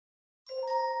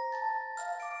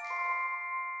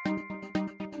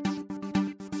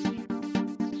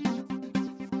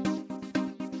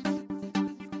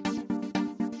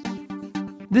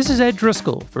This is Ed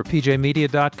Driscoll for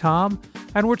PJmedia.com,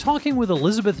 and we're talking with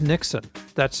Elizabeth Nickson.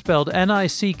 That's spelled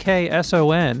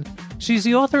Nickson. She's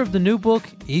the author of the new book,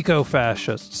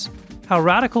 Eco-Fascists: How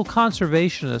Radical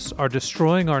Conservationists Are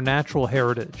Destroying Our Natural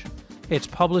Heritage. It's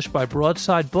published by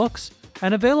Broadside Books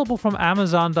and available from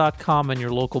Amazon.com and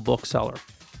your local bookseller.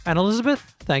 And Elizabeth,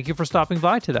 thank you for stopping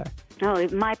by today. Oh,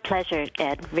 my pleasure,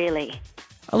 Ed, really.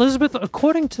 Elizabeth,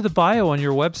 according to the bio on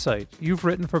your website, you've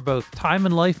written for both Time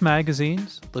and Life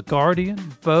magazines, The Guardian,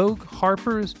 Vogue,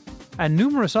 Harper's, and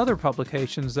numerous other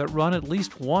publications that run at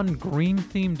least one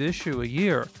green-themed issue a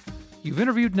year. You've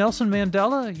interviewed Nelson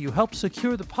Mandela. You helped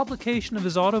secure the publication of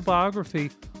his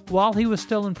autobiography while he was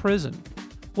still in prison.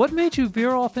 What made you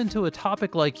veer off into a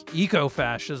topic like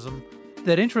eco-fascism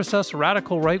that interests us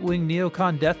radical right-wing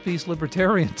neocon death-beast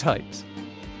libertarian types?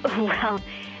 Well,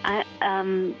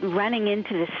 running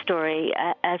into this story,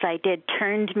 as I did,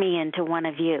 turned me into one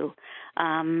of you.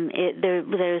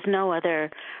 There's no other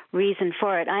reason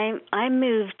for it. I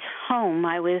moved home.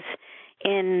 I was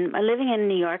living in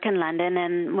New York and London,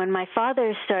 and when my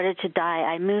father started to die,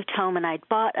 I moved home and I'd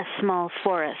bought a small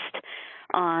forest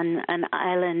on an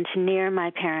island near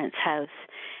my parents' house.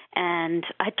 And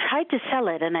I tried to sell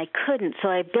it, and I couldn't, so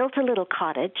I built a little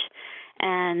cottage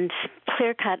and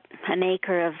clear-cut an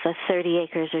acre of the 30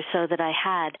 acres or so that I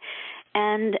had.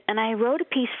 And I wrote a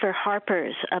piece for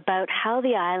Harper's about how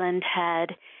the island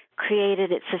had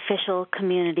created its official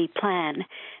community plan.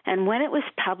 And when it was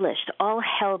published, all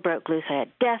hell broke loose. I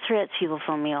had death threats. People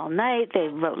phoned me all night. They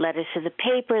wrote letters to the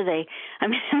paper.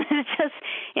 It's just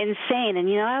insane. And,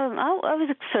 I was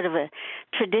sort of a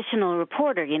traditional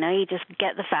reporter. You just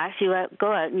get the facts. You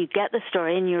go out and you get the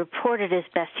story and you report it as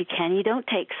best you can. You don't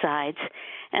take sides.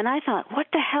 And I thought,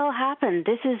 what the hell happened?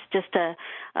 This is just a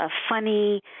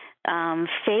funny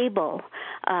fable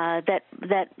that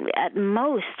at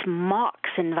most mocks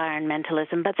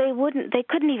environmentalism, but they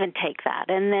couldn't even take that.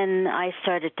 And then I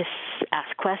started to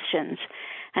ask questions.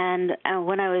 And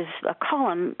when I was a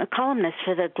columnist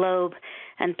for the Globe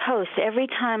and Post, every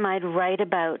time I'd write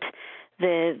about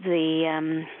any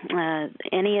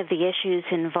of the issues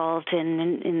involved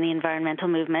in the environmental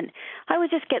movement, I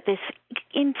would just get this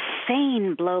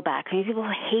insane blowback. People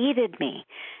hated me,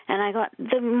 and I got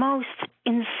the most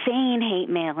insane hate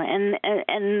mail. And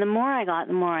the more I got,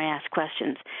 the more I asked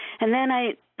questions. And then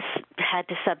I had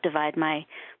to subdivide my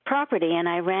property, and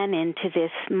I ran into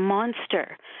this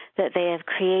monster that they have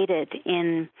created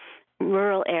in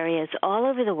rural areas all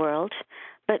over the world,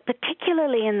 but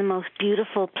particularly in the most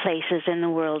beautiful places in the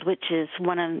world, which is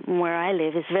where I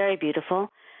live, is very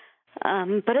beautiful.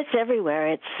 But it's everywhere.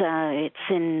 It's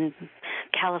in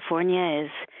California,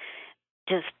 is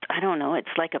just, I don't know,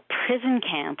 it's like a prison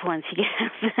camp once you get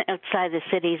outside the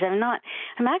cities. I'm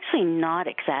actually not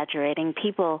exaggerating.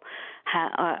 People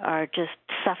are just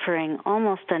suffering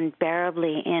almost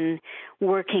unbearably in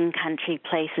working country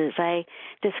places. I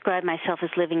describe myself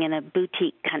as living in a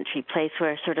boutique country place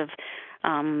where sort of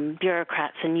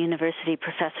bureaucrats and university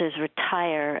professors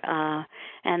retire,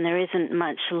 and there isn't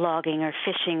much logging or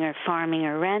fishing or farming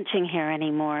or ranching here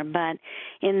anymore. But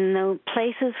in the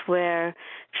places where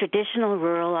traditional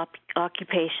rural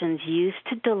occupations used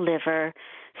to deliver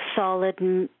solid,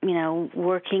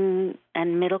 working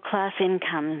and middle-class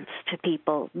incomes to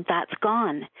people, that's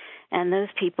gone. And those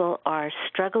people are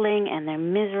struggling, and they're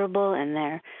miserable, and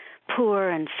they're poor,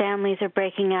 and families are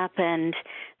breaking up, and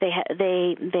they've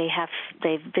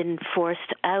been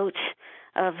forced out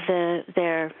of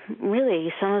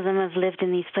really, some of them have lived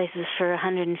in these places for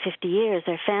 150 years,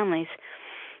 their families,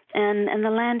 and the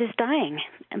land is dying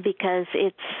because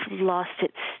it's lost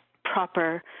its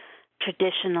proper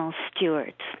traditional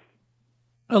stewards.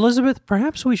 Elizabeth,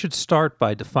 perhaps we should start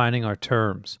by defining our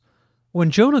terms.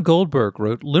 When Jonah Goldberg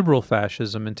wrote Liberal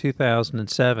Fascism in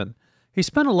 2007, he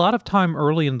spent a lot of time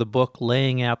early in the book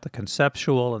laying out the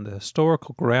conceptual and the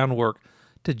historical groundwork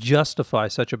to justify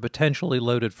such a potentially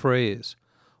loaded phrase.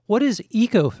 What is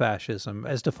eco-fascism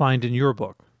as defined in your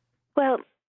book? Well,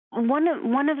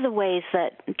 one of the ways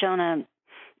that Jonah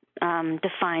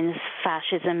defines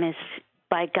fascism is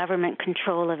by government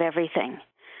control of everything.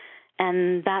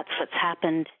 And that's what's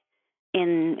happened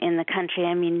in the country.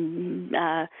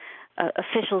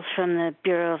 Officials from the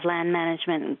Bureau of Land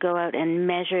Management go out and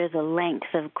measure the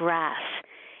length of grass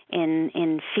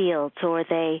in fields, or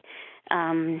they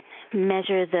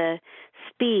measure the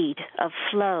speed of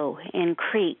flow in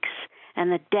creeks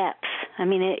and the depth.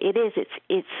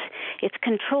 It's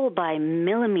controlled by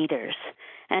millimeters.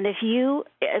 And if you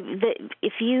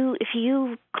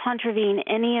contravene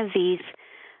any of these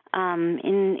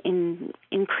in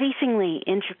increasingly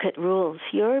intricate rules,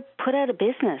 you're put out of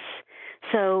business.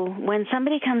 So when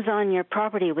somebody comes on your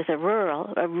property with a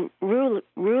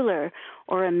ruler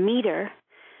or a meter,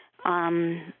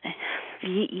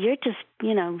 you're just,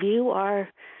 you're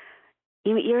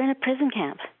in a prison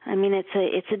camp. I mean,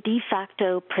 it's a de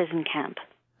facto prison camp.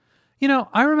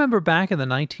 I remember back in the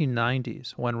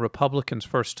 1990s when Republicans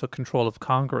first took control of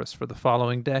Congress for the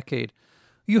following decade,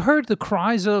 you heard the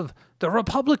cries of, "The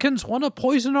Republicans want to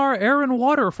poison our air and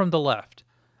water" from the left,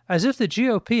 as if the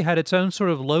GOP had its own sort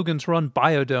of Logan's Run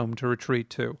biodome to retreat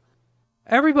to.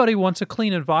 Everybody wants a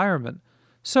clean environment.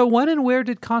 So when and where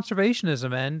did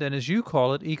conservationism end and, as you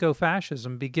call it,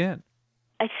 eco-fascism begin?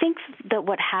 I think that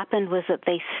what happened was that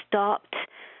they stopped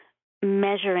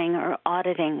measuring or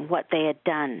auditing what they had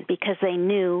done because they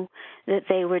knew that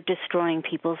they were destroying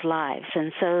people's lives.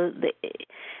 And so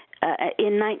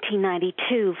in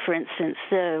 1992, for instance,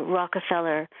 the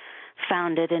Rockefeller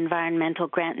founded Environmental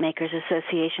Grantmakers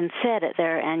Association said at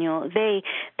their annual, they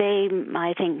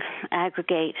I think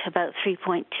aggregate about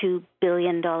 $3.2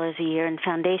 billion a year in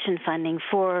foundation funding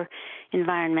for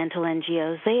environmental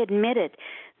NGOs. They admitted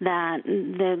that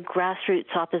the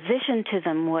grassroots opposition to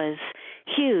them was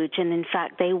huge, and in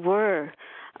fact they were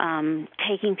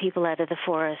taking people out of the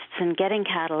forests and getting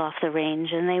cattle off the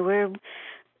range, and they were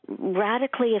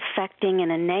radically affecting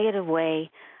in a negative way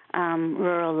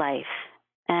rural life.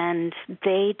 And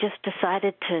they just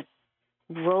decided to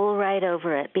roll right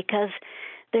over it because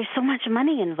there's so much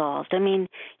money involved. I mean,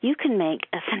 you can make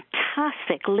a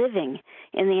fantastic living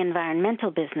in the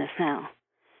environmental business now.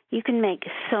 You can make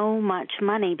so much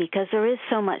money because there is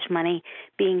so much money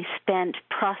being spent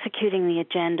prosecuting the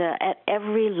agenda at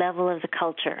every level of the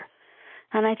culture.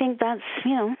 And I think that's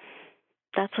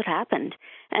what happened.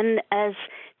 And as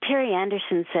Terry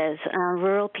Anderson says,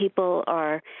 rural people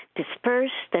are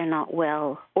dispersed, they're not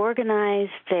well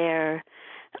organized, they're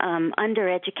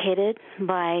undereducated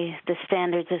by the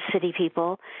standards of city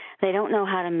people. They don't know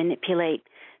how to manipulate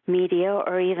media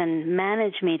or even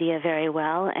manage media very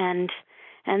well, and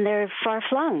they're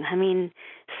far-flung. I mean,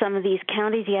 some of these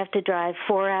counties you have to drive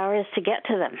 4 hours to get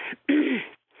to them.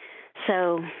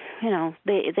 So,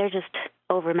 they're just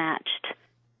overmatched.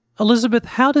 Elizabeth,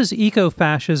 how does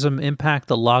eco-fascism impact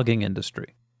the logging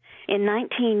industry? In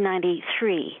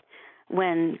 1993,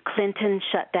 when Clinton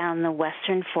shut down the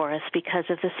western forest because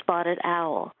of the spotted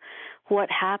owl,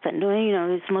 what happened? Well, it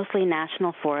was mostly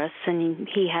national forests, and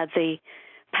he had the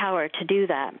power to do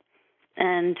that.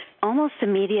 And almost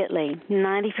immediately,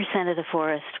 90% of the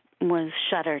forest was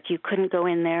shuttered. You couldn't go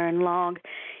in there and log.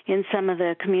 In some of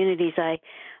the communities I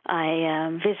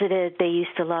visited, they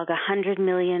used to log 100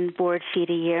 million board feet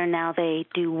a year. Now they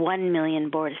do 1 million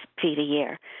board feet a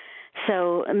year.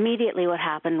 So immediately what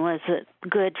happened was that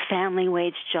good family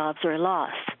wage jobs were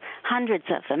lost, hundreds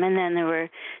of them. And then there were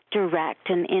direct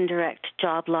and indirect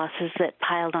job losses that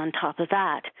piled on top of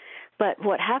that. But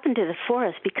what happened to the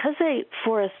forest, because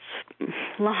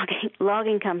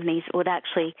logging companies would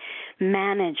actually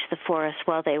manage the forest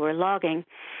while they were logging,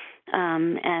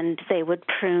 and they would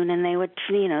prune and they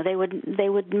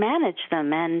would manage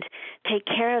them and take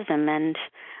care of them and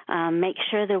make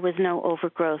sure there was no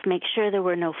overgrowth, make sure there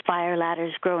were no fire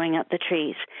ladders growing up the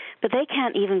trees. But they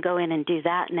can't even go in and do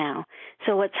that now.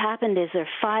 So what's happened is there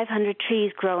are 500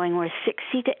 trees growing where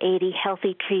 60 to 80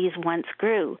 healthy trees once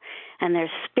grew. And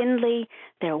they're spindly,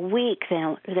 they're weak,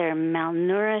 they're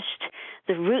malnourished,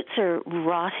 the roots are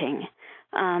rotting,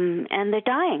 and they're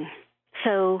dying.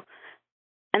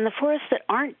 And the forests that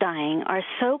aren't dying are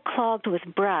so clogged with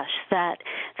brush that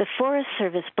the Forest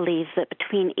Service believes that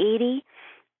between 80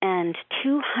 and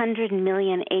 200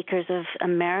 million acres of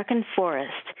American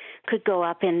forest could go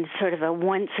up in sort of a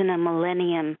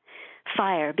once-in-a-millennium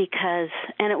fire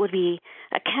and it would be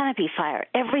a canopy fire.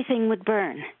 Everything would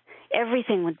burn.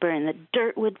 Everything would burn. The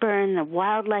dirt would burn. The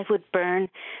wildlife would burn.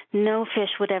 No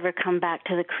fish would ever come back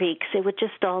to the creeks. It would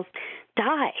just all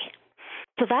die.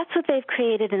 So that's what they've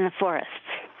created in the forests.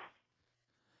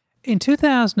 In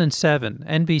 2007,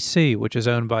 NBC, which is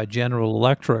owned by General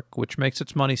Electric, which makes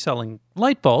its money selling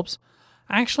light bulbs,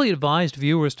 actually advised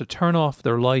viewers to turn off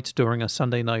their lights during a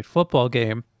Sunday night football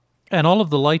game, and all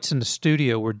of the lights in the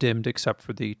studio were dimmed except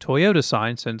for the Toyota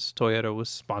sign, since Toyota was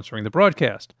sponsoring the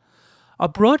broadcast. A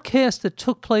broadcast that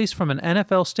took place from an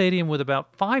NFL stadium with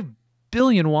about 5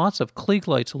 billion watts of Klieg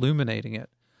lights illuminating it.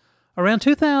 Around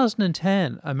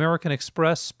 2010, American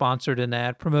Express sponsored an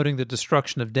ad promoting the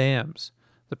destruction of dams.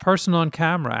 The person on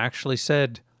camera actually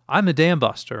said, "I'm a dam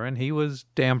buster," and he was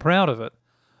damn proud of it.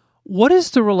 What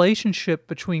is the relationship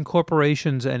between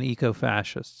corporations and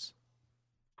eco-fascists?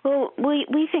 Well,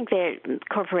 we think that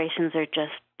corporations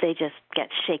just get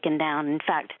shaken down. In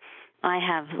fact, I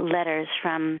have letters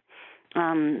from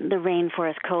the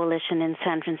Rainforest Coalition in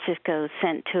San Francisco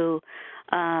sent to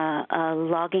a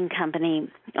logging company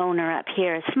owner up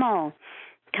here, a small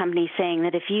company, saying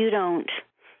that if you don't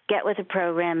get with the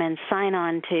program and sign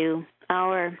on to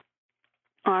our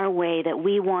way that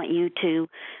we want you to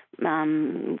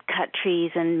cut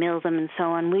trees and mill them and so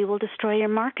on, we will destroy your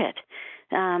market.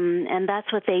 And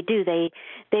that's what they do.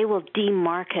 They will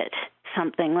demarket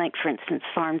something like, for instance,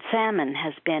 farmed salmon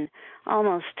has been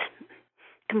almost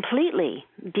completely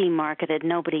demarketed.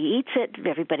 Nobody eats it.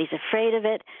 Everybody's afraid of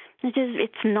it.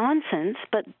 It's nonsense,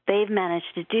 but they've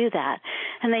managed to do that.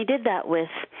 And they did that with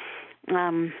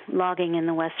logging in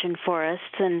the western forests.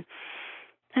 And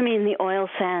I mean, the oil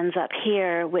sands up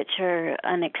here, which are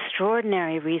an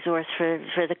extraordinary resource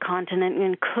for the continent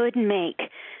and could make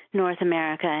North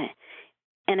America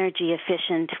energy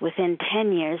efficient within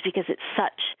 10 years because it's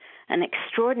such an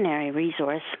extraordinary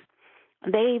resource.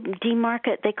 They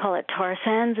demarket, they call it tar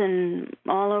sands, and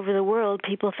all over the world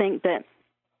people think that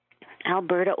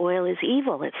Alberta oil is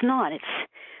evil. It's not.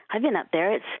 I've been up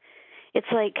there. It's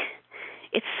like,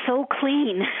 it's so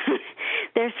clean.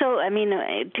 They're so, I mean,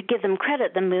 to give them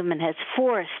credit, the movement has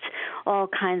forced all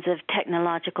kinds of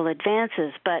technological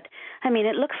advances, but I mean,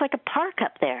 it looks like a park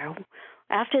up there.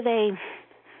 After they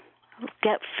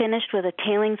get finished with a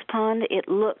tailings pond, it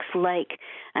looks like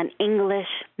an English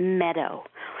meadow.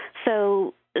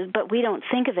 So, but we don't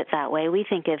think of it that way. We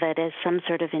think of it as some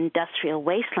sort of industrial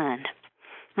wasteland.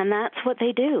 And that's what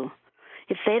they do.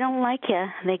 If they don't like you,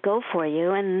 they go for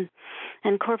you,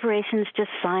 and corporations just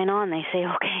sign on. They say,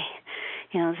 okay,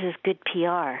 this is good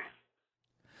PR.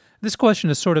 This question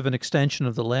is sort of an extension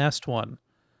of the last one.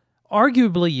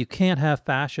 Arguably, you can't have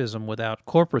fascism without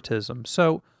corporatism.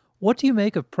 So what do you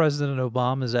make of President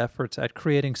Obama's efforts at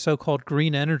creating so-called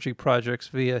green energy projects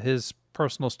via his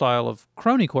personal style of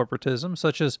crony corporatism,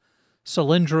 such as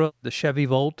Solyndra, the Chevy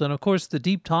Volt, and, of course, the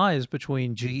deep ties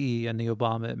between GE and the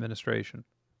Obama administration?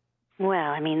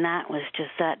 Well, I mean, that was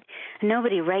just that.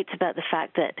 Nobody writes about the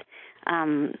fact that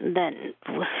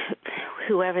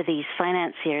whoever these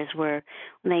financiers were,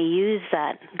 they used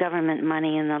that government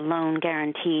money and the loan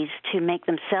guarantees to make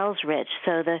themselves rich.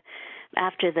 So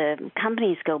after the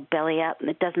companies go belly up,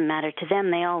 it doesn't matter to them.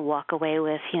 They all walk away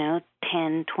with,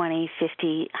 10, 20,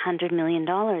 50, $100 million.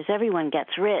 Everyone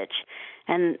gets rich,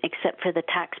 and except for the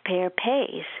taxpayer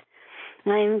pays.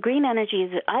 Now, green energy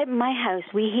is, my house,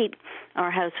 we heat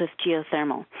our house with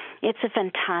geothermal. It's a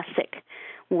fantastic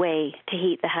way to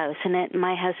heat the house, and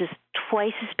my house is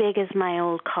twice as big as my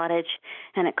old cottage,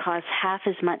 and it costs half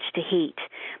as much to heat.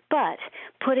 But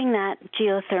putting that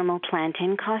geothermal plant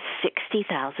in costs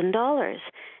 $60,000,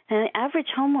 and the average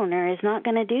homeowner is not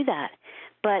going to do that.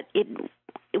 But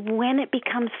when it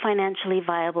becomes financially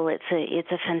viable, it's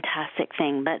a fantastic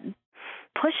thing. But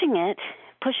pushing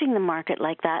the market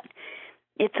like that,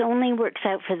 it only works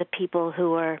out for the people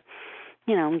who are,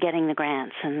 getting the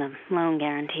grants and the loan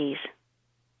guarantees.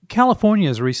 California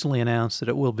has recently announced that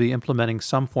it will be implementing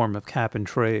some form of cap and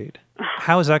trade.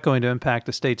 How is that going to impact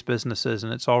the state's businesses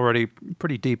and its already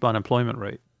pretty deep unemployment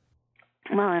rate?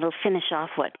 Well, it'll finish off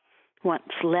what's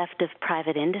left of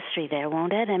private industry there,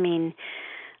 won't it? I mean,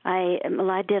 I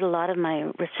did a lot of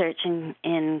my research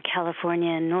in California,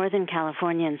 and Northern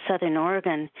California and Southern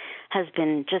Oregon has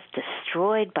been just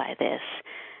destroyed by this.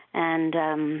 And,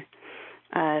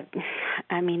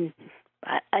 I mean,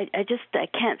 I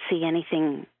can't see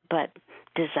anything but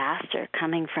disaster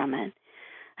coming from it.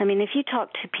 I mean, if you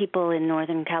talk to people in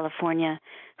Northern California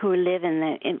who live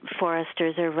in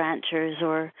foresters or ranchers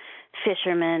or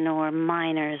fishermen or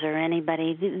miners or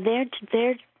anybody,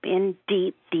 they're in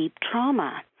deep, deep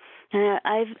trauma.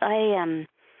 I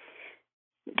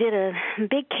did a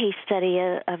big case study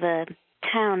of a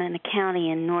town and a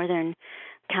county in Northern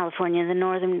California, the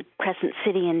Northern Crescent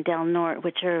City and Del Norte,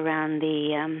 which are around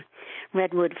the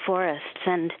redwood forests,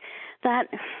 and that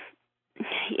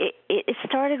it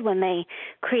started when they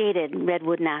created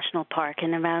Redwood National Park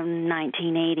in around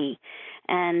 1980,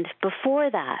 and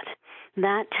before that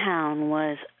town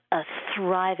was a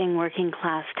thriving working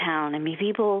class town. I mean,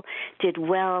 people did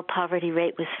well. Poverty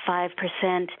rate was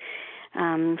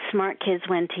 5%. Smart kids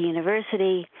went to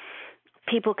university.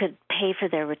 People could pay for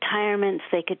their retirements.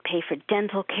 They could pay for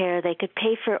dental care. They could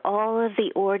pay for all of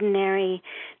the ordinary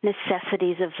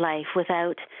necessities of life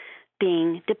without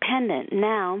being dependent.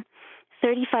 Now,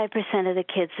 35% of the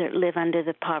kids that live under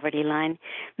the poverty line,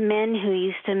 men who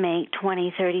used to make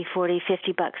 20, 30, 40,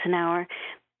 50 bucks an hour,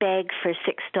 beg for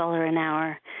 $6 an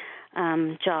hour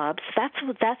jobs.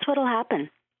 That's what'll happen.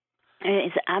 There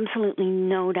is absolutely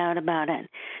no doubt about it.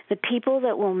 The people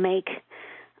that will make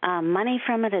money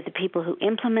from it are the people who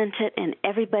implement it, and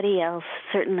everybody else,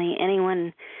 certainly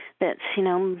anyone that's,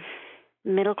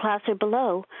 middle class or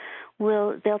below,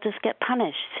 they'll just get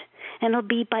punished. And it'll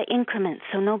be by increments,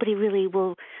 so nobody really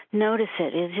will notice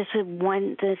it. It's just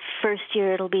the first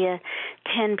year it'll be a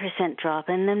 10% drop,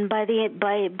 and then by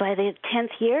the 10th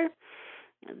year,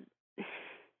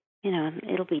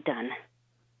 it'll be done.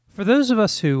 For those of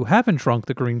us who haven't drunk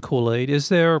the green Kool-Aid, is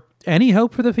there any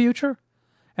hope for the future?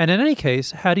 And in any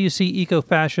case, how do you see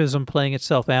eco-fascism playing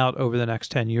itself out over the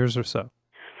next 10 years or so?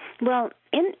 Well,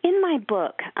 in my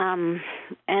book, and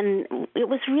it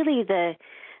was really the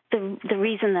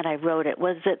reason that I wrote it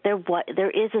was that there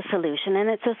is a solution, and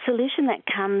it's a solution that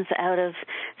comes out of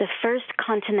the First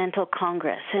Continental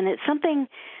Congress, and it's something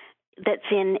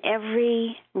that's in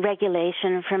every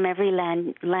regulation from every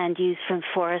land use, from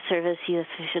Forest Service, U.S.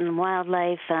 Fish and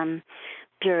Wildlife,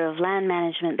 Bureau of Land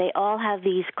Management. They all have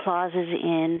these clauses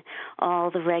in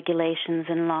all the regulations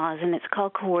and laws, and it's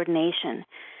called coordination.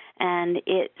 And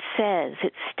it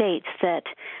states that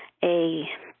a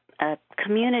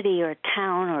community or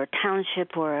town or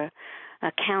township or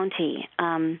a county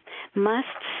must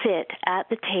sit at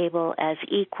the table as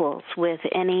equals with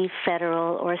any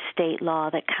federal or state law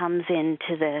that comes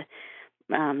into the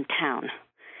town.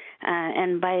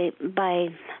 And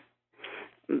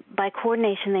by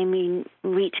coordination, they mean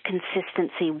reach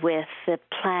consistency with the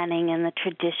planning and the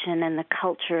tradition and the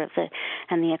culture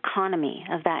and the economy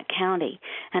of that county.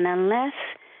 And unless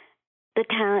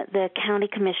the county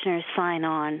commissioners sign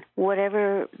on,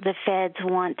 whatever the feds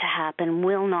want to happen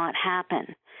will not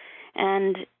happen.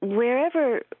 And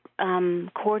wherever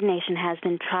coordination has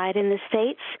been tried in the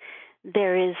states,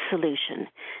 there is solution.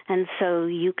 And so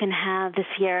you can have the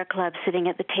Sierra Club sitting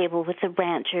at the table with the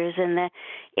ranchers and the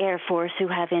Air Force who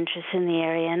have interests in the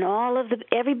area, and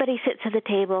everybody sits at the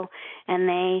table, and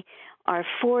they are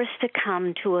forced to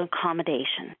come to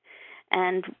accommodation.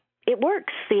 And it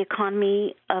works, the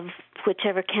economy of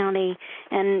whichever county.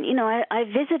 And, I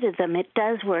visited them. It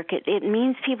does work. It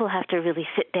means people have to really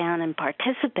sit down and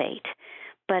participate,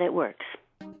 but it works.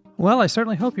 Well, I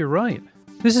certainly hope you're right.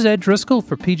 This is Ed Driscoll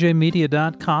for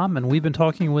PJmedia.com, and we've been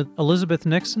talking with Elizabeth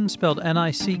Nickson, spelled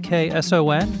Nickson,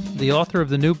 the author of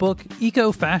the new book,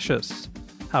 Eco-Fascists,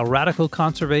 How Radical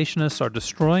Conservationists Are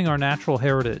Destroying Our Natural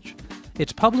Heritage.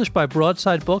 It's published by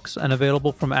Broadside Books and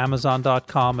available from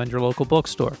Amazon.com and your local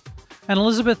bookstore. And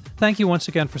Elizabeth, thank you once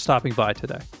again for stopping by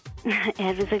today.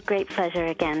 It was a great pleasure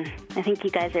again. I think you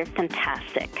guys are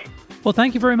fantastic. Well,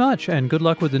 thank you very much, and good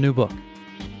luck with the new book.